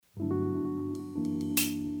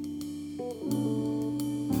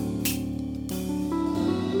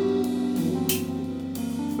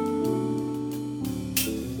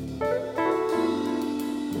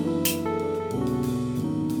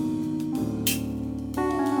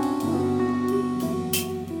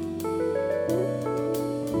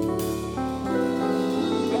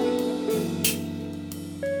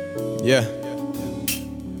Yeah.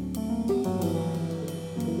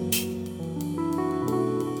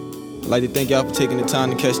 I'd like to thank y'all for taking the time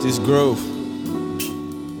to catch this groove.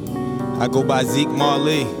 I go by Zeke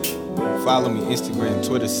Marley. Follow me Instagram,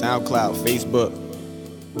 Twitter, SoundCloud, Facebook,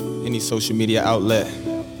 any social media outlet.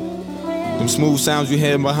 Them smooth sounds you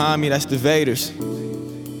hear behind me, that's TheVaters.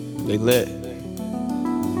 They lit.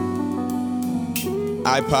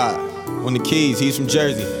 iPod on the keys, he's from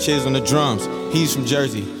Jersey. Chiz on the drums, he's from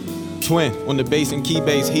Jersey. Twin on the bass and key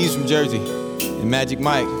bass, he's from Jersey. And Magic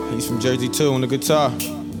Mike, he's from Jersey too on the guitar.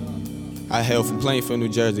 I hail from Plainfield, New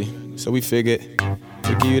Jersey, so we figured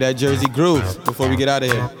to give you that Jersey groove before we get out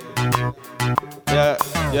of here.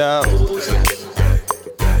 Yeah.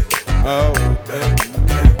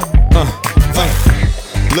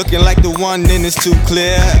 Looking like the one, then it's too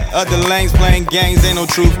clear. Other lanes playing games, ain't no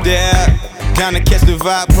truth there. Down to catch the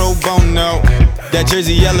vibe pro bono. That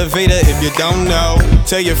Jersey elevator if you don't know.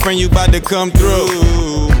 Tell your friend you about to come through.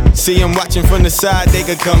 See him watching from the side, they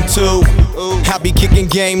could come too. I be kicking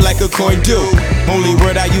game like a coin do. Only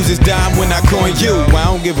word I use is dime when I coin you. I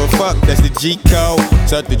don't give a fuck, that's the G code.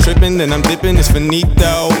 Start the trippin', then I'm dipping, it's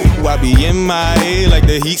finito. I be in my head like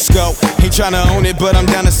the heat scope. Ain't tryna own it, but I'm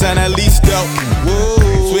down to sign at least though. Woo.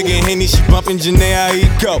 Swiggin' Henny, she bumpin' Janae, I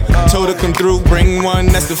eat go. Told her come through, bring one,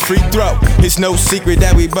 that's the free throw. It's no secret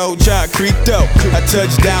that we both try creep though. I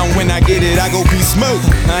touch down, when I get it, I go be smooth.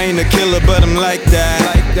 I ain't a killer, but I'm like that.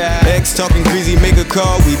 Ex talking greasy, make a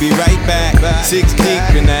call, we be right back. 6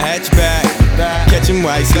 deep in the hatchback. Catch him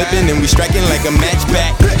while he slipping and we striking like a match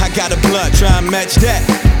back. I got a blunt, try and match that.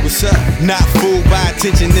 What's up? Not fooled by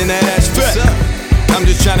attention, then that's fat. I'm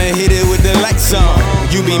just tryna hit it with the lights on.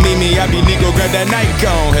 You be Mimi, I be Nico, grab that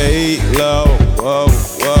Nikon. Hey, low, whoa,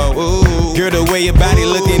 whoa, ooh. Girl, the way your body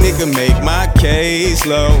looking, it can make my case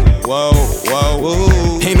low. Whoa, whoa,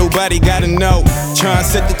 ooh. Ain't nobody gotta know. Try and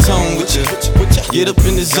set the tone with you. Get up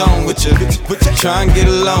in the zone with you. Try and get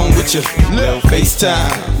along with you. No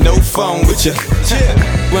FaceTime, no phone with you.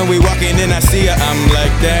 When we walking in, I see her, I'm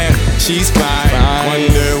like, damn, she's fine.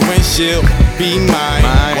 Wonder when she'll be mine.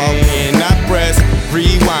 Walk in, I press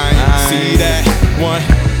rewind. See that one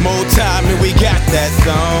more time, and we got that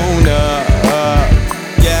zone up.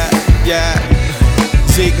 Yeah.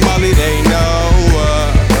 Zeke Marley, they know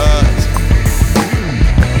us.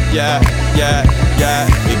 Yeah.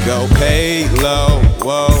 It go pay low,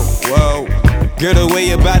 whoa. Girl, the way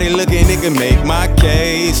your body looking, it can make my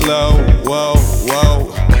case low, whoa.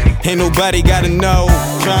 Ain't nobody gotta know.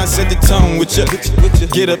 Try and set the tone with ya.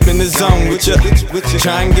 Get up in the zone with ya.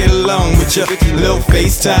 Try and get along with ya. Little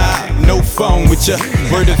FaceTime, no phone with ya.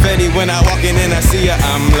 Word of Eddie when I walk in and I see her,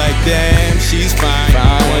 I'm like, damn, she's fine.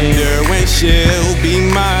 Wonder when she'll be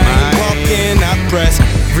mine. Walk in, I press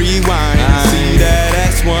rewind. See that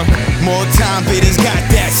ass one more time, Vaters got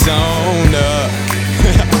that zone up.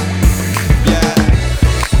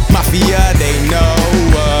 Yeah, Mafia, they know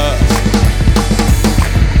us.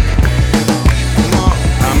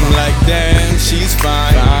 Like damn, she's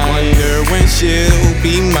fine. Wonder when she'll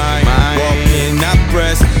be mine. Walking, I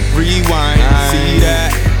press rewind. See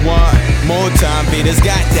that one more time. Vaters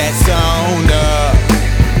got that sound up.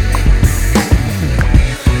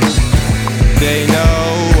 They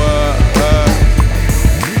know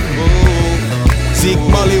Zeke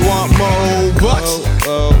Marley want more bucks.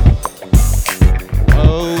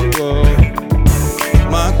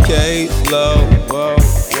 My case low.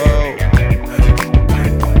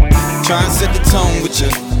 Try and set the tone with you.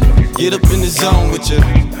 Get up in the zone with you.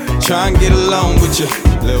 Try and get along with you.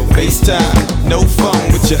 Little FaceTime, no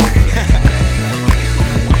phone with you.